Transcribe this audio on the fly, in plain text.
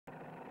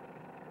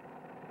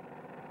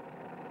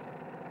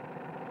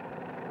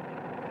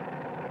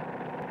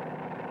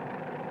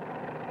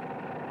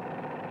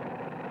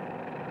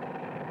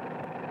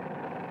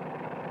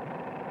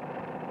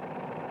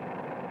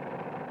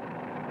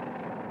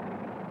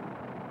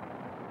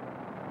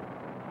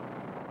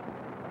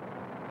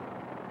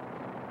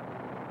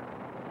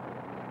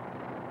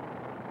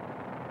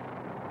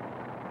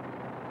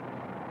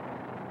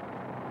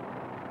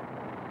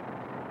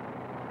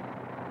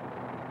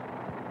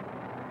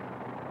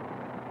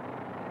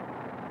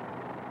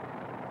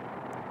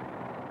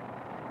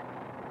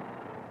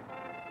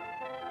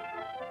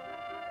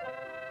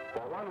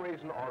For one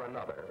reason or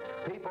another,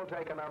 people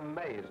take an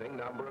amazing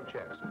number of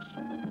chances.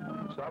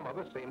 Some of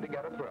us seem to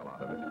get a thrill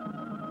out of it.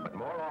 But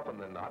more often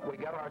than not, we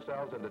get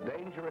ourselves into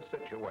dangerous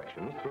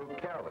situations through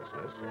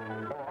carelessness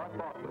or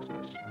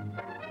thoughtlessness.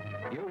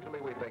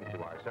 Usually we think to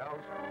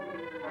ourselves,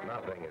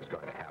 nothing is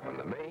going to happen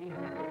to me.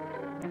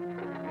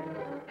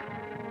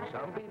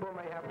 Some people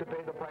may have to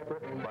pay the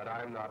piper, but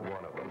I'm not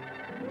one of them.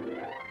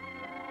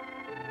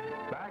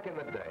 Back in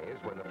the days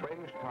when the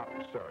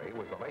fringe-topped surrey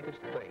was the latest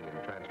thing in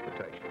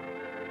transportation,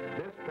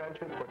 this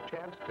penchant for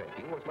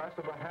chance-taking was less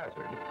of a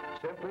hazard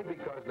simply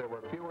because there were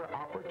fewer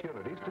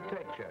opportunities to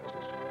take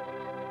chances.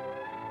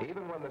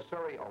 Even when the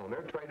Surrey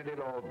owner traded in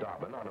old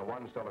Dobbin on a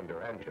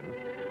one-cylinder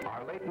engine,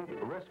 our latent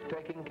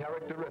risk-taking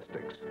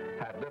characteristics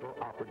had little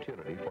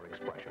opportunity for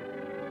expression.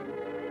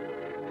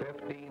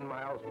 15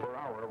 miles per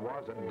hour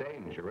was a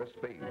dangerous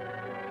speed,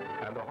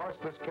 and the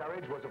horseless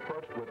carriage was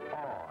approached with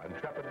awe and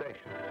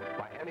trepidation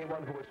by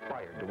anyone who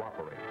aspired to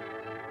operate.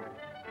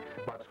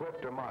 But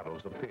swifter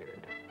models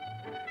appeared,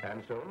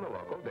 and soon the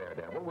local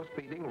daredevil was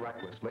speeding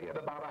recklessly at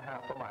about a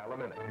half a mile a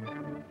minute,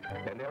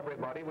 and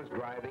everybody was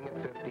driving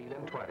at 15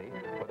 and 20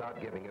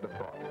 without giving it a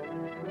thought.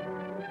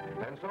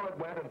 And so it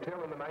went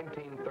until in the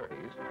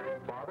 1930s,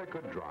 Father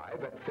could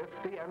drive at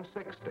 50 and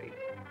 60,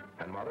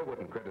 and Mother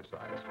wouldn't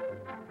criticize.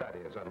 That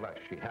is, unless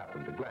she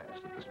happened to glance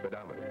at the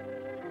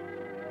speedometer.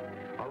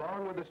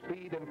 Along with the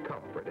speed and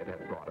comfort it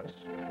had brought us,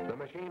 the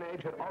machine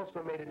age had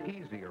also made it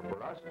easier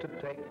for us to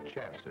take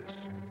chances.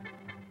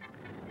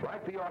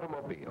 Like the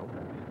automobile,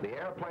 the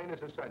airplane is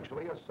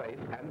essentially a safe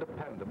and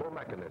dependable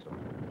mechanism,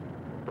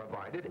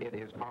 provided it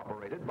is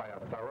operated by a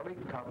thoroughly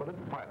competent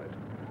pilot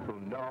who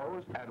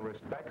knows and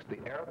respects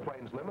the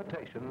airplane's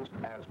limitations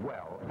as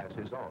well as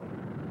his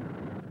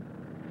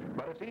own.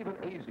 But it's even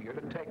easier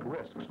to take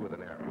risks with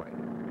an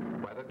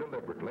airplane, whether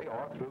deliberately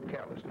or through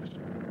carelessness.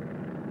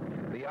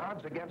 The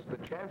odds against the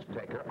chance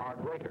taker are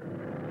greater,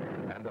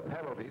 and the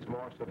penalties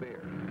more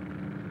severe.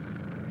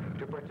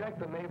 To protect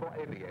the naval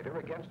aviator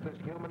against this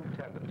human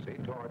tendency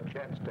toward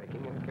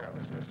chance-taking and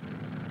carelessness,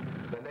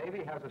 the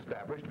Navy has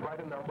established quite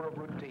a number of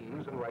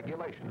routines and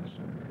regulations,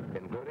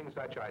 including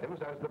such items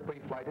as the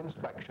pre-flight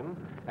inspection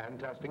and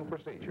testing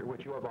procedure,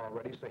 which you have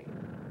already seen.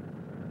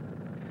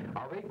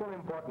 Of equal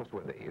importance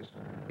with these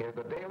is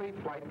the daily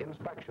flight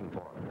inspection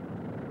form.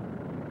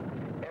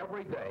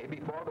 Every day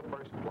before the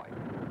first flight,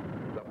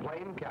 the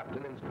plane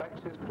captain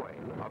inspects his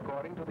plane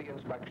according to the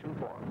inspection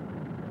form,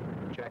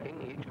 checking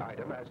each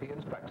item as he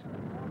inspects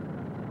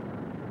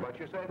it. But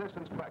you say this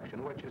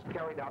inspection, which is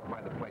carried out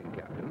by the plane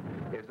captain,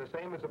 is the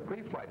same as a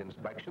pre-flight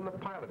inspection the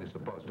pilot is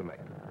supposed to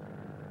make.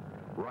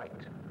 Right.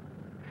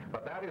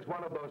 But that is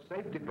one of those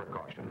safety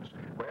precautions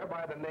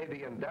whereby the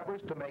Navy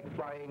endeavors to make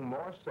flying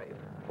more safe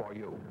for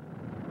you.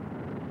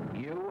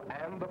 You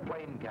and the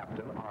plane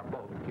captain are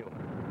both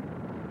human.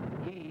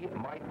 He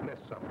might miss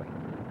something.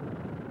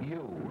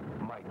 You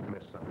might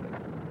miss something.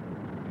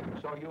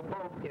 So you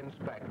both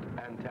inspect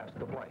and test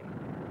the plane.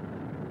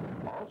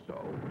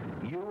 Also,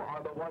 you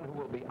are the one who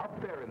will be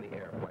up there in the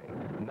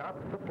airplane, not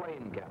the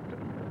plane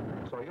captain.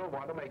 So you'll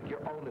want to make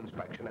your own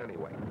inspection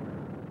anyway.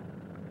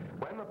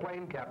 When the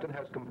plane captain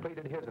has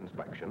completed his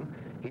inspection,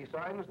 he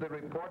signs the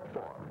report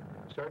form,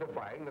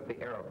 certifying that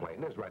the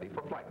airplane is ready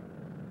for flight.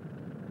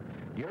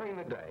 During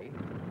the day,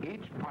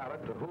 each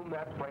pilot to whom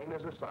that plane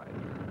is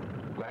assigned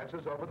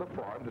glances over the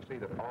form to see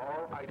that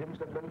all items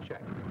have been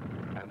checked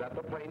and that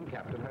the plane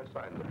captain has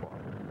signed the form.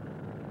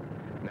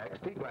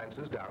 Next, he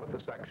glances down at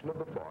the section of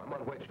the form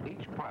on which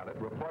each pilot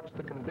reports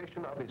the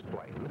condition of his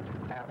plane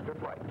after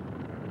flight.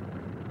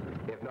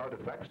 If no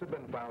defects have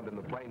been found in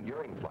the plane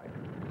during flight,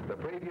 the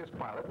previous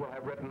pilot will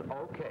have written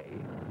OK,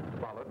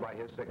 followed by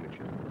his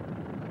signature.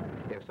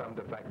 If some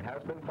defect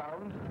has been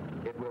found,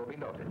 it will be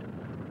noted.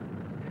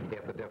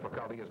 If the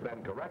difficulty has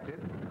been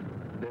corrected,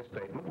 this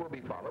statement will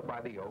be followed by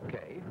the OK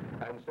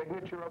and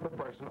signature of the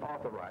person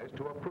authorized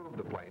to approve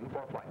the plane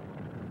for flight.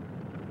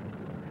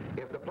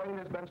 If the plane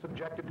has been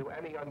subjected to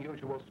any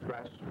unusual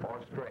stress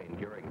or strain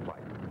during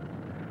flight,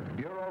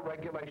 Bureau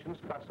regulations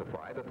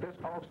specify that this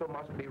also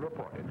must be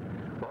reported,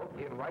 both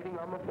in writing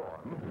on the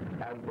form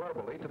and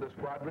verbally to the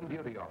squadron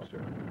duty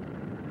officer.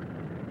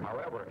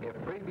 However, if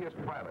previous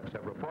pilots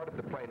have reported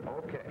the plane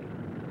OK,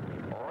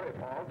 or if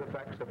all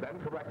defects have been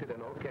corrected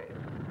and okayed,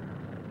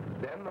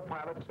 then the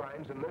pilot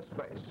signs in this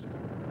space,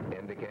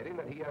 indicating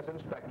that he has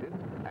inspected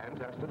and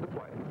tested the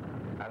plane,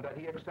 and that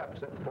he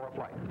accepts it for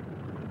flight.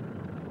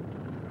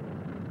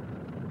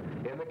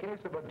 In the case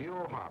of a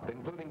dual hop,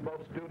 including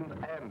both student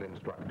and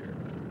instructor,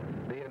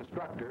 the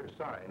instructor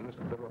signs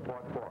the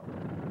report form.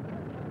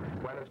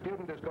 When a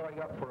student is going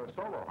up for a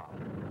solo hop,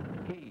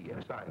 he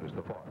signs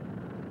the form.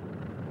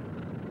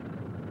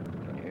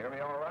 Can you hear me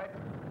all right?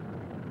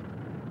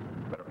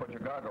 Better put your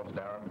goggles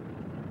down.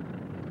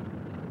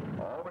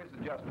 Always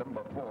adjust them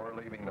before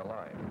leaving the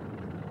line.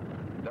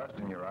 Dust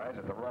in your eyes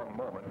at the wrong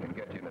moment can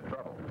get you into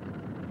trouble.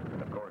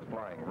 And of course,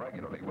 flying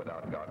regularly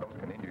without goggles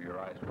can injure your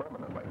eyes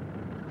permanently.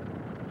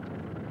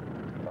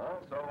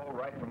 Also,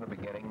 right from the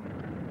beginning,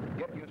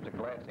 get used to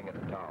glancing at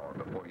the tower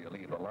before you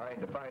leave the line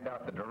to find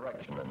out the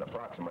direction and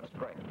approximate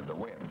strength of the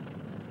wind,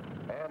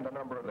 and the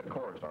number of the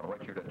course on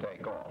which you're to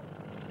take off.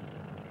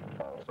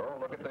 Also,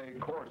 look at the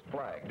course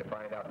flag to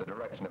find out the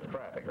direction of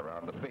traffic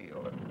around the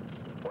field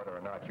and whether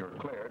or not you're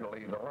clear to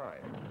leave the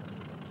line.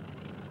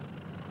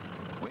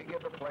 We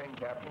give the plane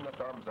captain the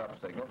thumbs-up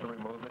signal to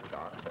remove the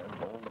chocks and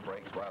hold the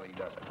brakes while he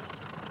does it.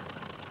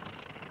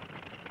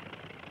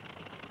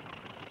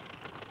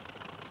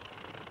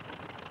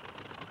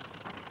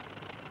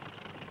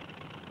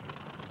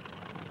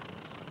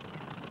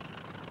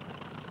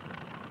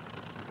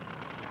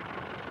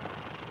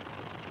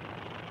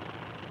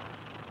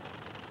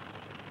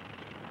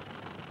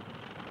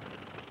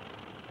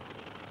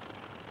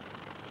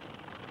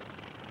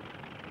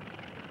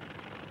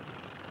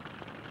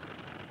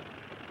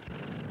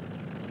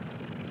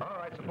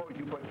 Suppose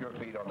you put your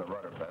feet on the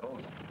rudder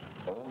pedals,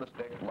 hold the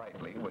stick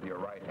lightly with your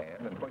right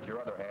hand, and put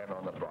your other hand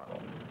on the throttle.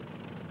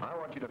 I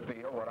want you to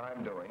feel what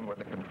I'm doing with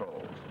the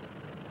controls.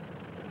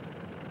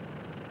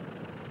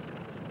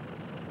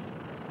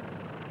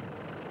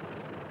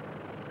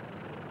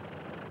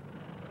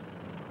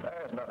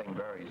 There's nothing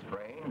very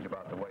strange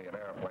about the way an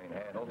airplane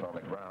handles on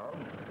the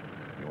ground.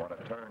 If you want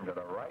to turn to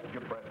the right, you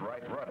press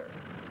right rudder.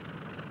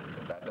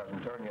 If that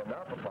doesn't turn you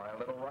enough, apply a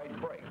little right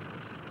brake.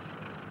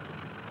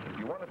 If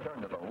you want to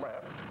turn to the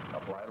left,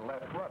 apply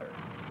left rudder.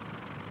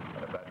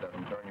 And if that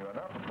doesn't turn you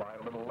enough, apply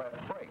a little left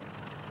brake.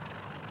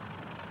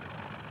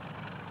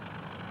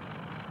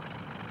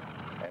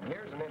 And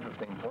here's an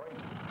interesting point.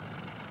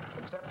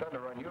 Except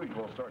under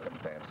unusual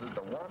circumstances,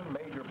 the one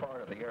major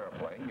part of the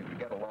airplane you can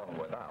get along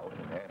without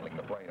in handling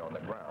the plane on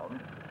the ground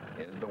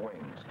is the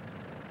wings,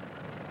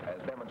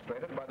 as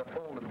demonstrated by the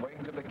folded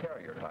wings of the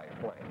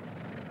carrier-type plane.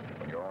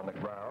 When you're on the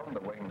ground,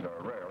 the wings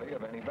are rarely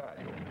of any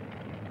value.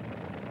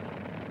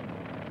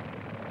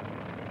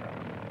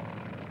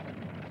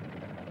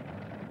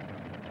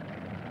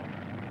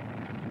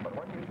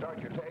 Start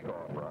your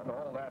takeoff run,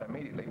 all that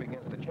immediately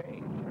begins to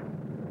change.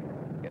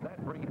 In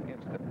that brief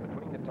instant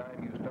between the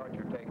time you start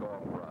your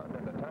takeoff run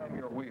and the time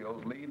your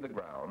wheels leave the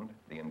ground,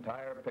 the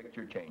entire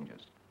picture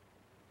changes.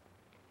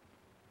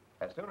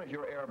 As soon as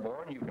you're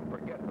airborne, you can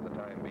forget for the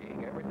time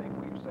being everything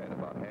we've said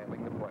about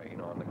handling the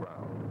plane on the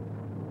ground.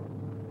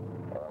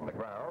 On the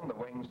ground, the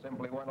wings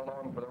simply went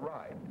along for the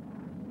ride.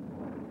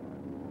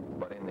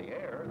 But in the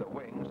air, the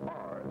wings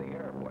are the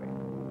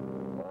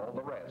airplane. All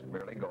the rest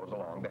merely goes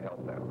along to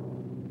help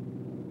them.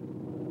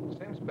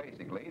 Since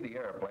basically the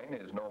airplane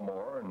is no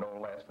more and no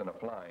less than a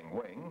flying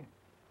wing,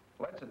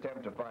 let's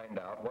attempt to find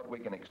out what we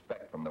can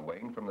expect from the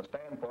wing from the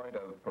standpoint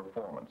of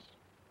performance.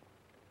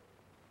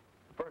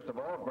 First of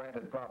all,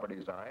 granted proper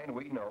design,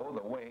 we know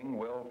the wing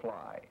will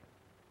fly.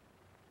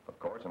 Of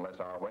course, unless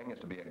our wing is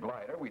to be a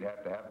glider, we'd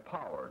have to have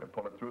power to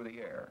pull it through the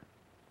air.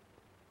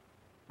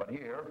 But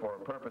here, for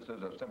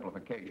purposes of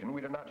simplification,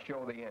 we do not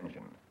show the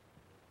engine.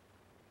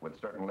 With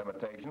certain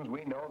limitations,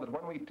 we know that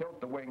when we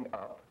tilt the wing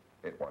up,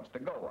 it wants to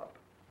go up.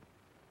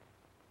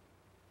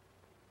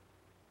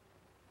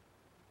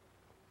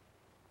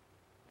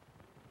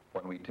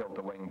 When we tilt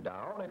the wing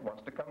down, it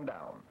wants to come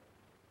down.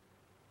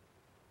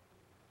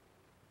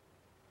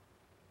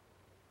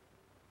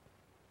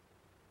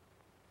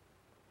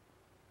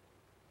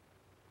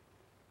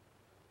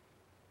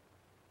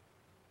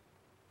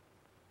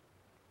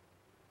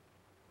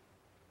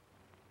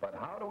 But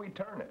how do we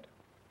turn it?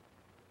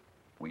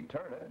 We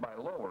turn it by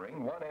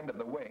lowering one end of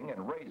the wing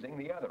and raising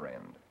the other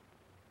end.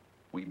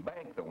 We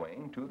bank the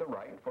wing to the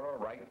right for a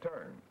right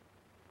turn,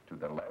 to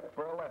the left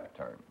for a left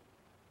turn.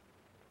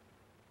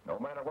 No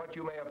matter what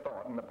you may have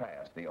thought in the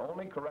past, the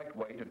only correct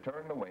way to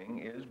turn the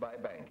wing is by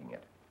banking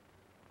it.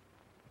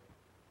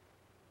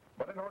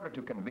 But in order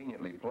to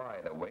conveniently fly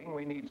the wing,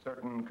 we need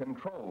certain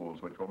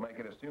controls which will make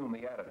it assume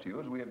the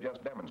attitudes we have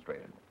just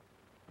demonstrated.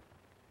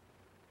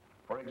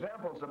 For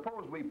example,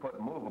 suppose we put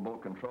movable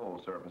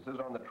control surfaces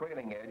on the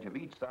trailing edge of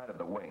each side of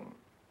the wing.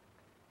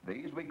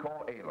 These we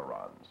call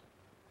ailerons.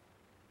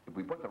 If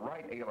we put the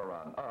right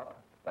aileron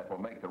up, that will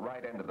make the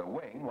right end of the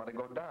wing want to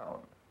go down.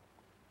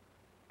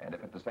 And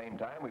if at the same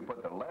time we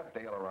put the left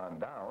aileron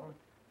down,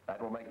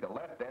 that will make the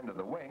left end of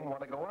the wing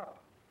want to go up.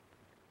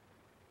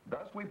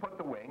 Thus we put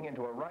the wing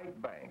into a right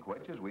bank,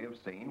 which, as we have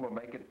seen, will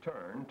make it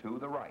turn to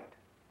the right.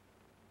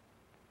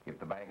 If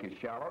the bank is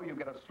shallow, you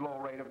get a slow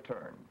rate of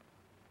turn.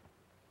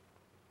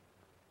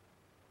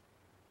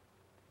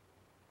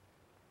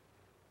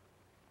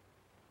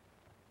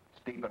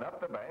 Steepen up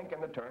the bank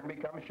and the turn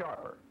becomes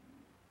sharper.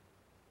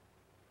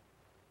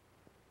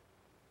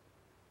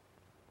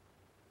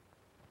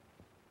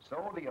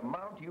 So the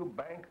amount you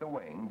bank the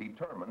wing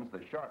determines the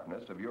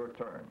sharpness of your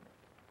turn.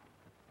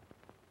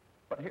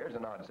 But here's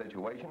an odd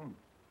situation.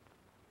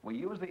 We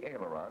use the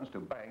ailerons to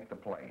bank the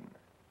plane,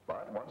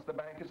 but once the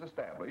bank is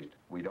established,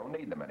 we don't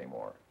need them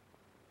anymore.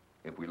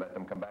 If we let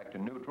them come back to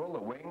neutral, the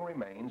wing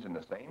remains in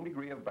the same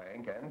degree of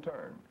bank and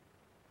turn,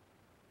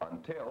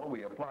 until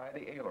we apply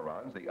the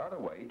ailerons the other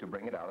way to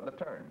bring it out of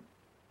the turn.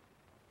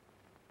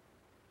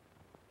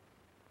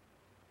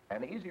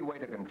 An easy way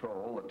to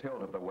control the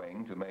tilt of the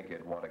wing to make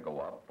it want to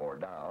go up or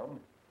down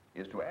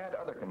is to add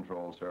other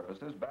control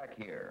surfaces back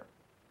here.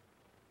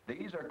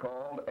 These are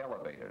called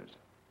elevators.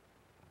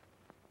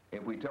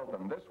 If we tilt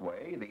them this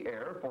way, the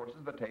air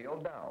forces the tail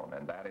down,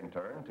 and that in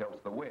turn tilts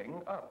the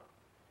wing up.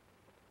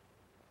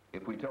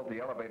 If we tilt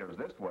the elevators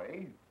this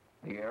way,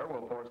 the air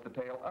will force the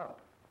tail up,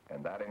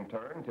 and that in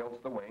turn tilts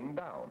the wing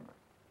down.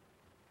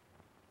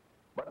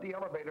 But the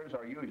elevators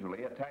are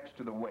usually attached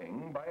to the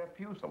wing by a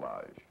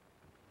fuselage.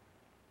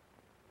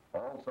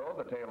 Also,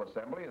 the tail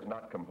assembly is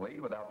not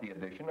complete without the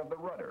addition of the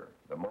rudder,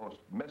 the most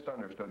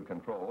misunderstood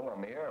control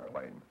on the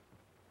airplane.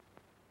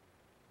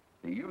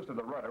 The use of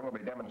the rudder will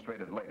be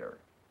demonstrated later.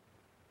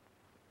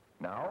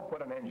 Now,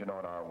 put an engine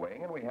on our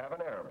wing and we have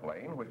an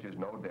airplane which is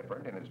no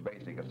different in its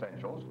basic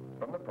essentials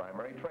from the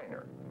primary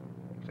trainer,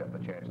 except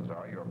the chances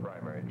are your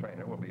primary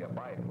trainer will be a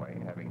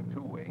biplane having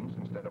two wings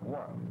instead of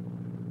one.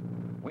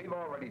 We've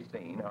already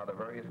seen how the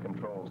various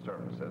control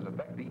surfaces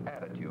affect the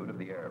attitude of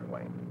the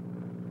airplane.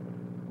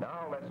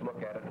 Now let's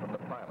look at it from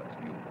the pilot's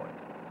viewpoint.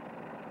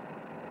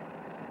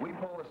 We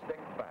pull the stick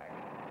back.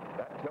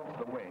 That tilts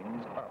the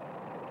wings up,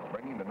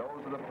 bringing the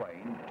nose of the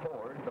plane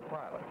toward the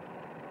pilot.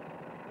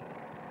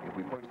 If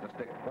we push the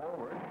stick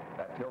forward,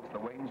 that tilts the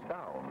wings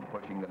down,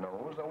 pushing the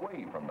nose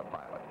away from the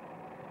pilot.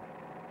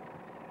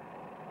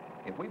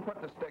 If we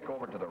put the stick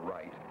over to the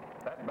right,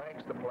 that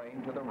banks the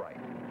plane to the right,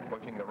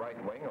 pushing the right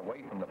wing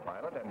away from the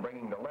pilot and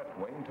bringing the left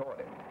wing toward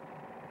him.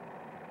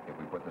 If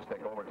we put the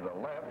stick over to the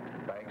left,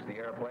 it banks the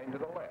airplane to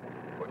the left,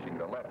 pushing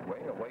the left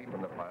wing away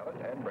from the pilot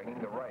and bringing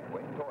the right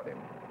wing toward him.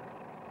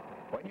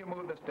 When you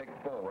move the stick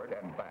forward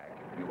and back,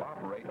 you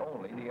operate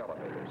only the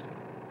elevators.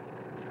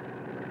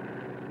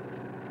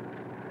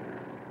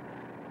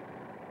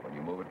 When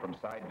you move it from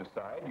side to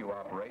side, you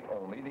operate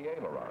only the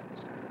ailerons.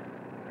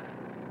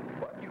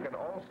 But you can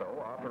also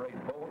operate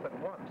both at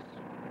once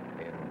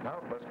in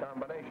countless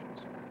combinations.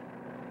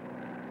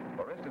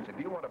 For instance, if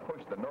you want to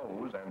push the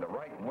nose and the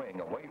right wing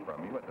away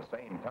from you at the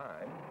same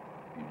time,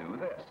 you do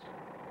this.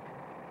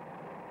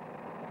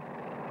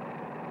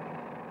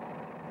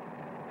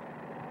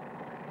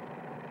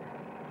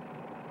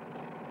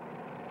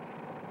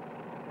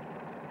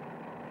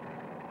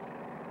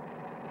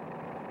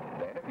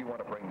 Then if you want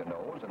to bring the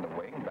nose and the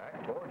wing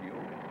back toward you,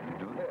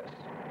 you do this.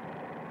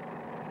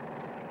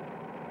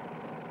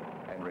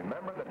 And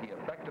remember that the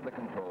effect of the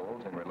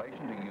controls in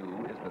relation to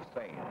you is the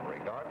same,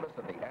 regardless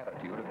of the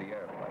attitude of the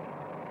airplane.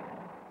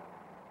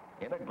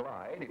 In a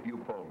glide, if you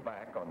pull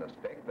back on the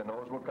stick, the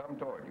nose will come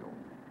toward you.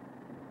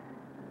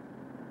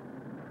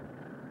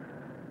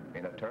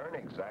 In a turn,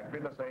 exactly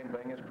the same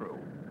thing is true.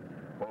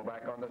 Pull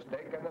back on the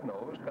stick and the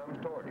nose comes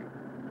toward you.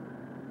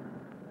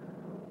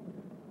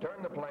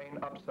 Turn the plane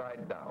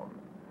upside down.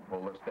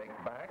 Pull the stick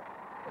back,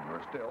 and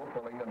you're still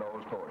pulling the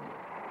nose toward you.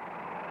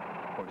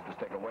 Push the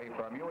stick away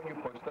from you, and you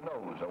push the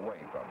nose away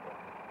from you.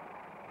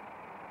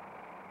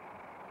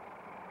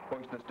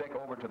 Push the stick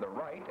over to the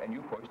right, and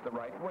you push the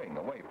right wing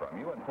away from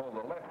you and pull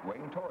the left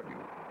wing toward you,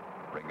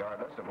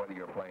 regardless of whether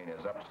your plane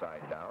is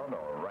upside down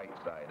or right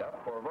side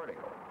up or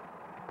vertical.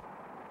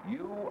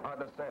 You are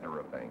the center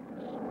of things.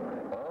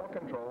 All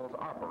controls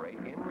operate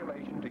in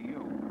relation to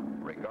you,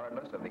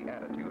 regardless of the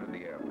attitude of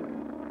the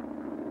airplane.